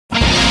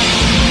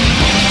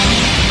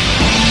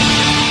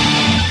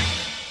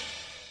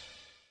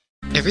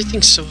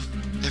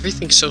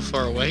Everything's so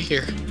far away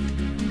here.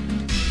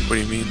 What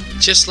do you mean?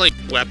 Just like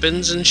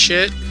weapons and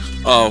shit.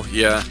 Oh,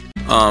 yeah.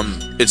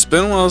 It's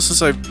been a while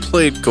since I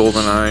played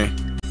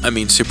Goldeneye. I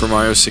mean, Super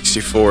Mario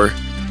 64.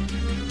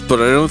 But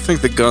I don't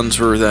think the guns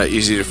were that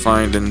easy to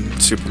find in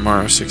Super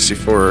Mario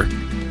 64.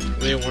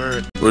 They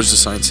weren't. What does the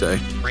sign say?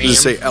 Ram.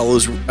 Does it say L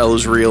is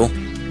real?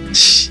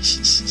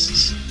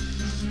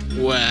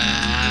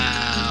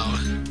 Wow.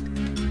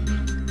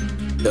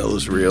 L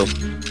is real.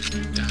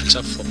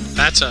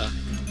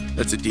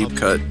 That's a deep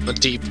cut. A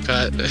deep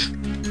cut.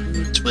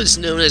 It's what's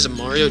known as a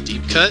Mario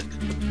deep cut.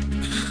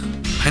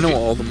 I know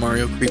all the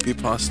Mario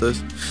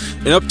creepypastas.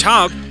 And up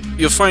top,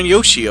 you'll find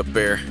Yoshi up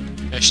there.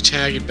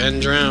 Hashtag Ben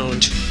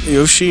Drowned.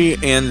 Yoshi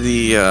and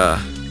the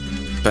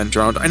Ben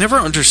Drowned. I never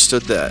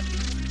understood that.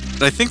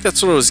 And I think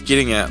that's what I was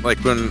getting at.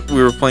 Like when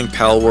we were playing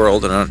Pal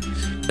World, and I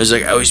was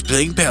like, I was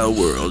playing Pal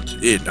World,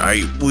 and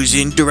I was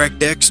in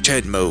DirectX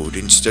 10 mode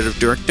instead of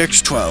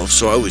DirectX 12,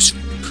 so I was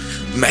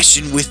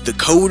messing with the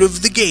code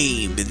of the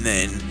game, and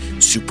then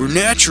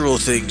supernatural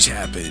things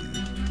happen.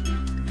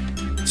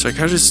 It's like,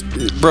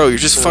 bro, you're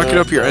just fucking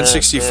up your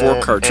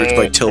N64 cartridge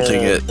by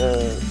tilting it.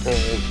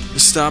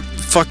 Stop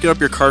fucking up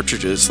your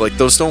cartridges. Like,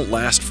 those don't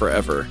last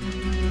forever.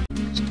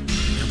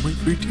 Can't wait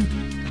for you to.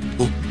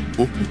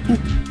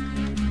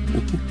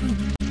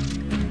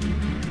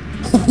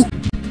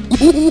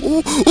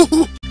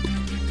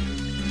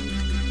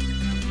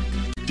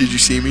 Did you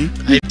see me?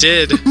 I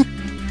did.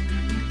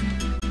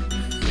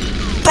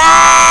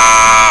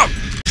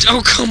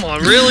 Oh, come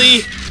on,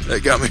 really?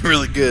 That got me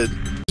really good.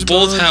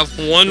 Both have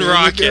one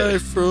rocket. Damn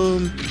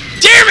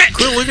it!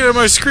 Quit looking at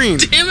my screen.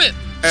 Damn it!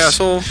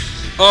 Asshole.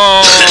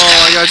 Oh,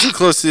 I got too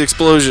close to the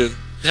explosion.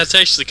 That's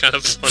actually kind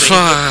of funny.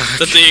 Fuck.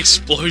 That the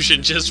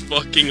explosion just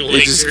fucking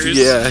lingers.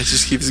 It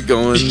just keeps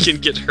going. You can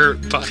get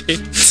hurt by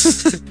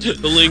the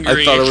lingering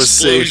I thought it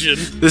was explosion.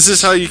 safe. This is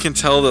how you can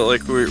tell that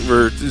like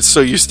we're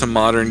so used to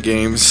modern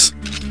games.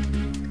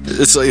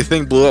 It's like a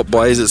thing blew up.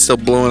 Why is it still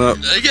blowing up?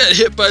 I got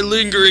hit by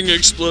lingering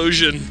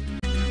explosion.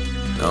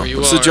 No.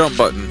 What's the jump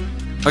button?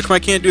 How come I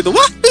can't do the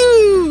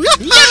woohoo?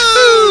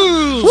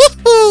 Yahoo!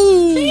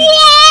 Woohoo!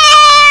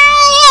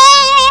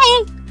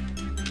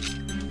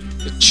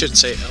 It should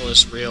say L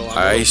is real. I'm a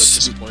little bit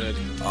disappointed.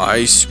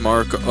 Ice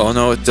mark. Oh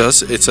no, it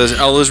does. It says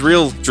L is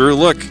real. Drew,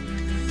 look. Can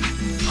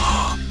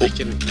I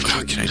do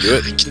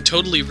it? I can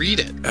totally read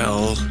it.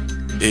 L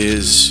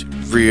is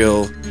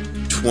real.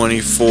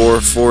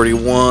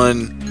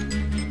 2441.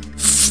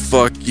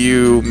 Fuck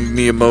you,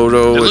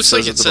 Miyamoto. It looks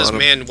like it says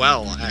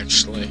Manuel,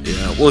 actually.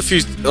 Yeah. Well,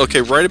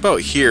 right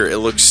about here, it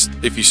looks.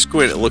 If you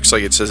squint, it looks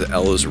like it says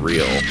L is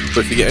real.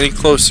 But if you get any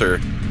closer,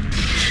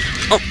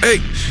 oh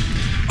hey.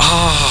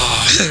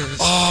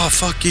 Oh,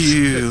 fuck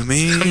you,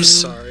 man. I'm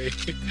sorry.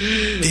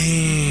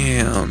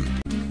 Damn.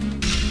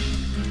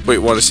 Wait,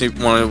 want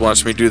to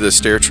watch me do the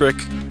stair trick?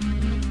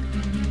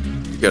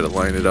 You gotta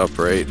line it up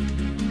right.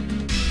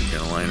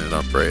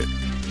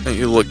 And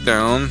you look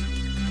down,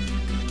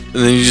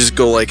 and then you just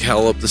go like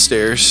hell up the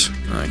stairs.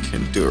 I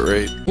can do it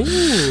right.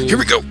 Ooh. Here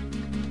we go.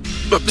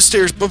 Up the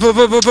stairs. Real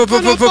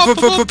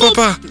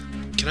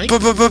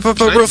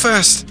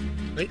fast.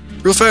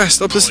 Real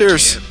fast. Up the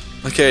stairs.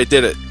 Okay, I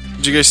did it.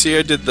 Did you guys see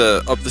I did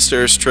the up the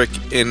stairs trick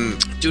in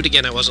Do it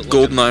again, I wasn't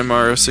looking. Goldeneye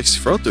Mario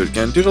 64? I'll do it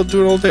again. Dude, I'll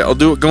do it all day. I'll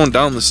do it going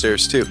down the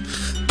stairs, too.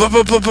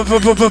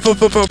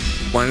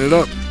 Line it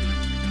up.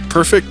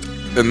 Perfect.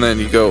 And then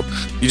you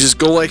just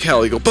go like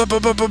hell. You go up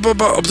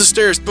the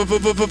stairs. Do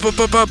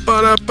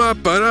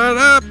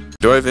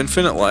I have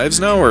infinite lives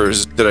now, or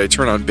did I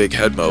turn on big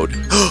head mode?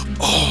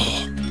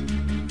 Oh.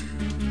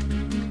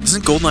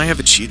 Doesn't Goldeneye have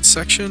a cheat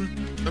section?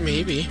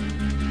 Maybe.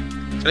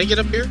 Can I get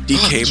up here?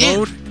 DK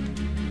mode?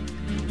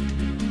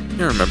 I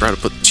don't remember how to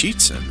put the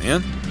cheats in,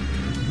 man.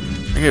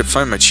 I gotta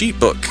find my cheat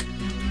book.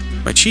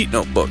 My cheat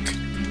notebook.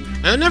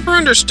 I never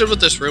understood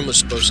what this room was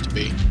supposed to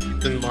be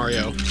in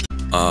Mario.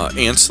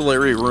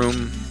 Ancillary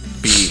room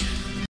B.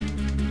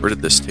 Where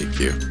did this take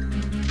you?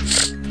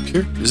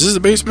 Here? Is this the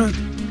basement?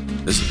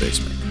 This is the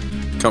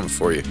basement. Coming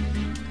for you.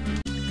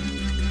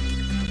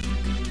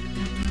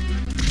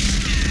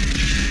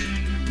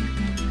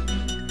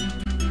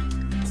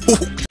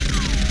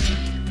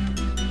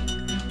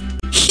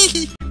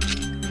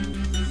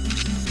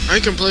 I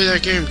can play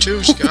that game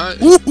too, Scott.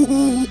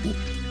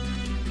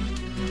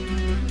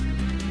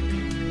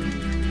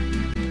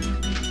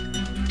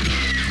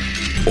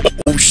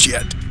 Oh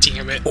shit.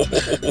 Damn it.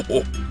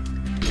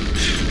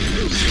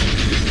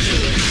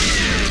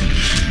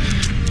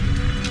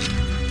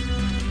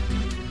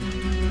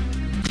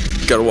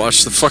 Gotta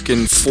watch the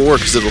fucking floor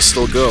because it'll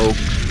still go.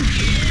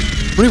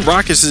 How many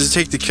rockets does it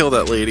take to kill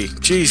that lady?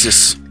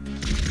 Jesus.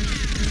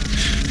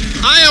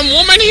 I am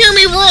woman, hear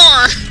me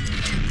roar!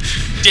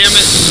 Damn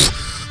it.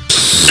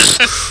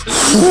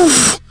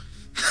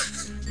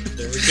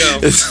 There we go.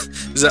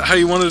 Is that how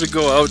you wanted to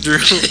go out, Drew?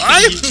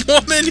 I am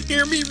woman,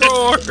 hear me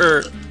roar!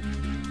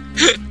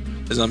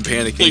 As I'm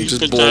panicking, Please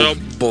just put blow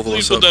both of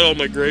us put up. that on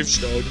my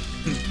gravestone.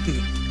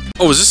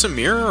 Oh, is this a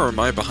mirror or am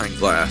I behind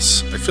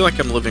glass? I feel like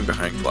I'm living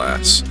behind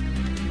glass.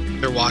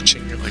 They're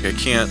watching you. Like I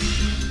can't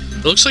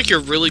It looks like you're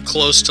really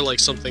close to like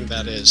something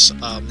that is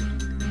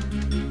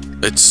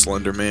It's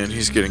Slender Man.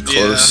 He's getting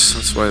close. Yeah.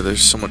 That's why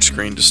there's so much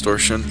screen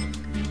distortion.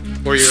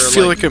 Or you're I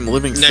feel like I'm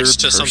living next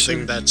to person.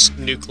 something that's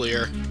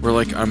nuclear. Where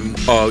like I'm.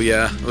 Oh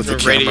yeah, with the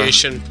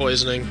radiation camera.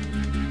 Poisoning.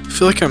 I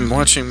feel like I'm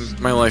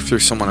watching my life through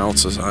someone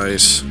else's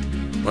eyes.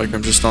 Like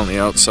I'm just on the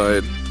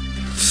outside.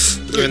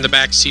 You're in the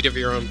back seat of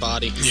your own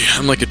body. Yeah,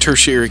 I'm like a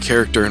tertiary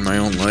character in my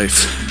own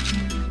life.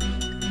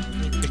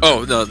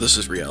 Oh no, this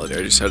is reality.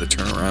 I just had to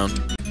turn around.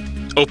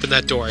 Open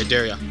that door, I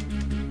dare ya.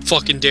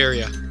 Fucking dare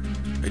ya.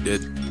 I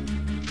did.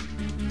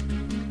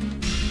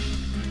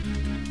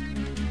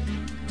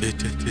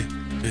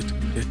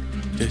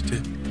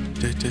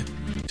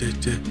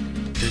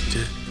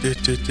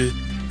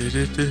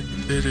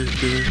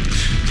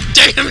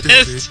 Damn it!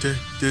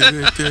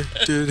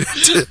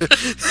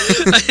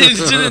 I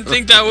didn't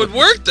think that would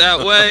work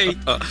that way.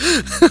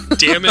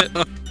 Damn it.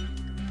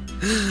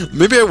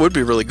 Maybe I would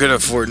be really good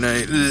at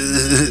Fortnite.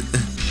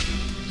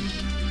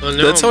 Oh,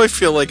 no. That's how I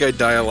feel like I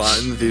die a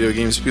lot in video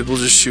games. People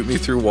just shoot me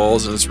through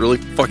walls and it's really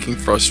fucking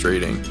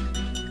frustrating.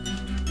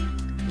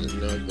 There's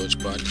no glitch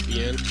spot to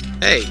be in.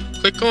 Hey,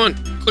 quit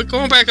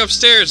going back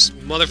upstairs,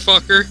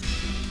 motherfucker.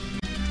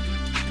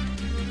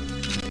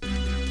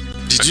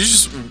 Did you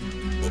just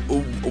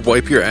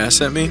wipe your ass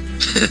at me?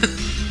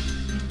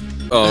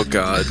 Oh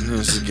god,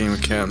 this is a game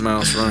of cat and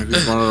mouse.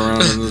 Who's running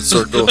around in the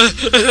circle?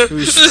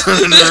 Who's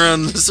running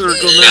around in the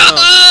circle now?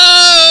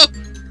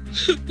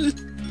 No!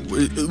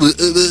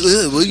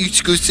 What are you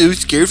so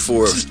scared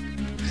for?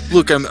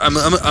 Look, I'm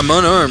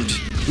unarmed.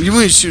 You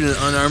wouldn't shoot an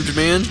unarmed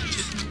man,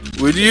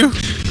 would you?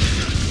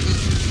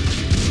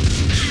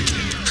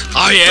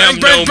 I am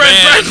bang, no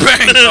man.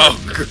 Bang. Oh,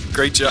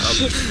 great job.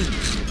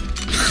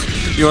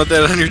 You want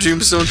that on your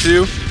tombstone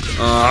too?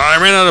 I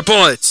ran out of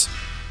bullets.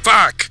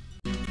 Fuck.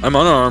 I'm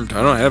unarmed.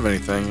 I don't have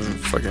anything.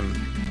 Fucking.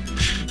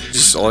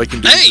 Just all I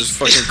can do is just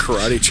fucking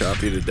karate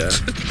chop you to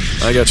death.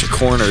 I got you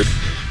cornered.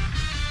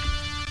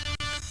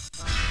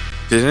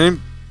 Did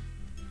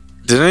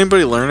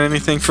anybody learn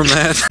anything from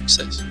that?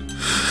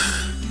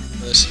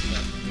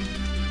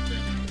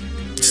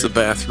 It's the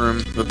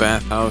bathroom, the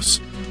bathhouse.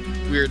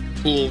 Weird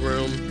pool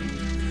room.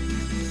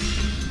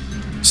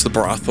 It's the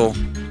brothel.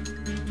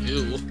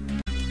 Ew.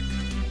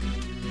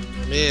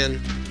 Oh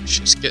man,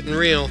 shit's getting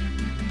real.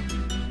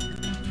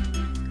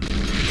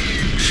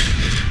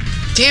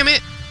 Damn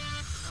it!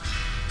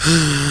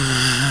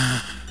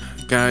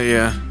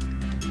 Yeah.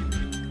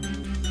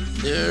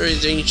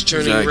 Everything's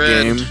turning that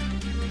red. Game?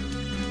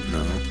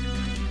 No.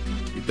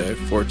 You died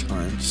 4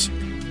 times.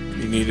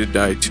 You need to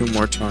die 2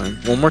 more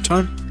times. 1 more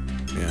time?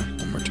 Yeah,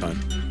 1 more time.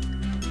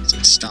 It's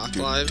like stock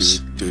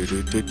lives.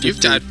 You've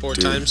died 4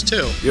 times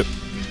too. Yep.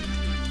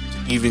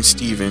 Even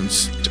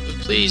Stevens.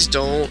 Please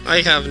don't.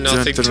 I have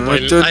nothing to my.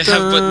 I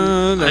have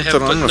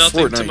but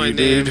nothing to my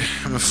name. Dude.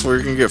 I'm afraid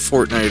you're gonna get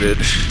Fortnited.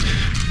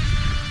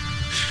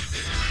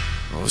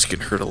 I was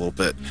getting hurt a little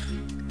bit.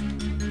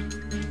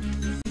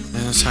 And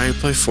that's how you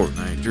play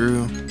Fortnite,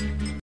 Drew.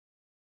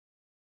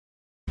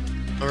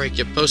 Alright,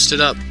 get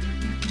posted up.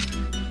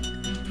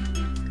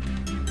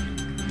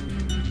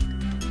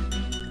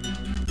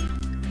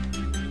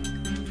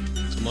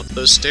 Come up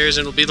those stairs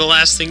and it'll be the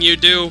last thing you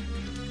do.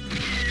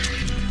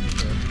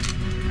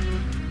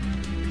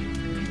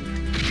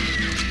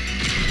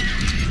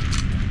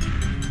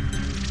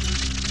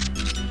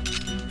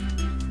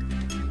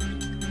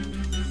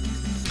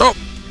 Oh!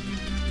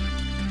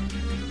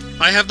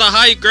 I have the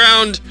high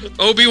ground,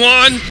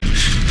 Obi-Wan!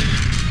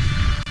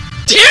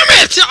 Damn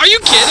it! Are you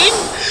kidding?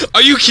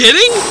 Are you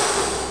kidding?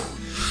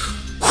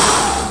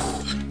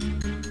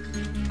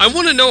 I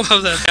want to know how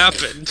that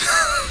happened.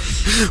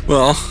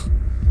 Well,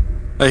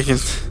 I can...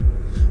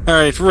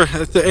 Alright,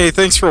 hey,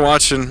 thanks for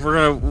watching. We're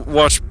gonna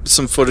watch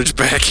some footage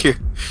back here.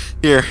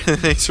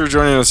 Thanks for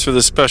joining us for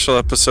this special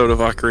episode of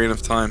Ocarina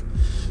of Time.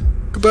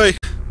 Goodbye.